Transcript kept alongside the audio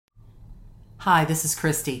Hi, this is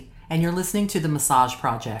Christy, and you're listening to The Massage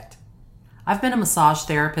Project. I've been a massage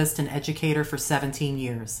therapist and educator for 17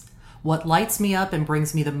 years. What lights me up and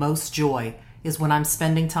brings me the most joy is when I'm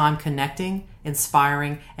spending time connecting,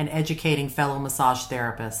 inspiring, and educating fellow massage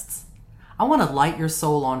therapists. I want to light your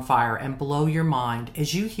soul on fire and blow your mind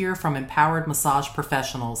as you hear from empowered massage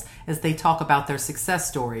professionals as they talk about their success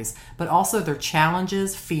stories, but also their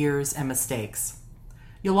challenges, fears, and mistakes.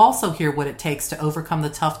 You'll also hear what it takes to overcome the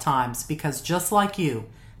tough times because just like you,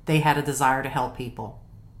 they had a desire to help people.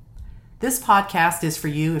 This podcast is for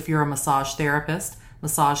you if you're a massage therapist,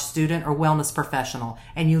 massage student, or wellness professional,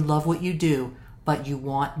 and you love what you do, but you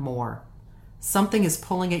want more. Something is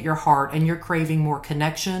pulling at your heart and you're craving more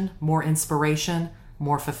connection, more inspiration,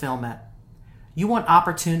 more fulfillment. You want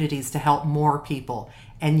opportunities to help more people,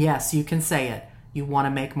 and yes, you can say it, you want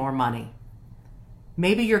to make more money.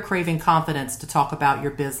 Maybe you're craving confidence to talk about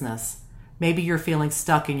your business. Maybe you're feeling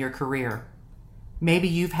stuck in your career. Maybe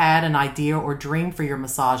you've had an idea or dream for your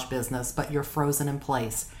massage business, but you're frozen in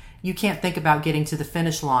place. You can't think about getting to the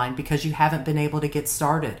finish line because you haven't been able to get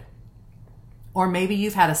started. Or maybe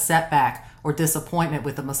you've had a setback or disappointment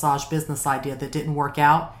with a massage business idea that didn't work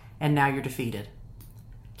out, and now you're defeated.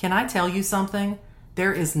 Can I tell you something?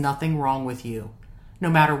 There is nothing wrong with you. No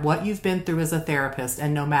matter what you've been through as a therapist,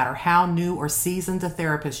 and no matter how new or seasoned a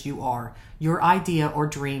therapist you are, your idea or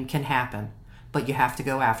dream can happen, but you have to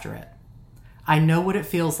go after it. I know what it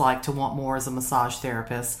feels like to want more as a massage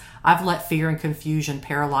therapist. I've let fear and confusion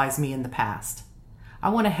paralyze me in the past. I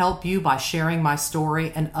want to help you by sharing my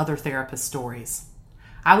story and other therapist stories.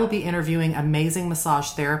 I will be interviewing amazing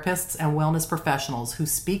massage therapists and wellness professionals who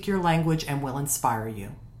speak your language and will inspire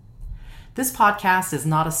you. This podcast is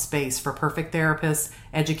not a space for perfect therapists,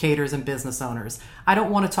 educators, and business owners. I don't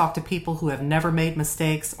want to talk to people who have never made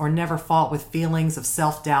mistakes or never fought with feelings of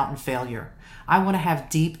self-doubt and failure. I want to have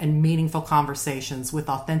deep and meaningful conversations with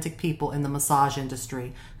authentic people in the massage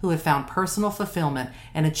industry who have found personal fulfillment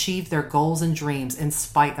and achieved their goals and dreams in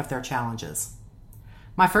spite of their challenges.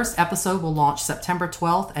 My first episode will launch September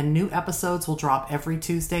 12th, and new episodes will drop every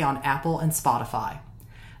Tuesday on Apple and Spotify.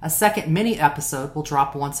 A second mini episode will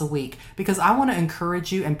drop once a week because I want to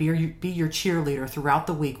encourage you and be your cheerleader throughout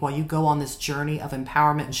the week while you go on this journey of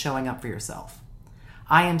empowerment and showing up for yourself.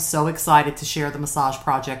 I am so excited to share the Massage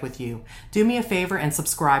Project with you. Do me a favor and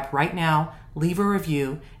subscribe right now, leave a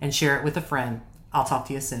review, and share it with a friend. I'll talk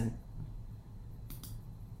to you soon.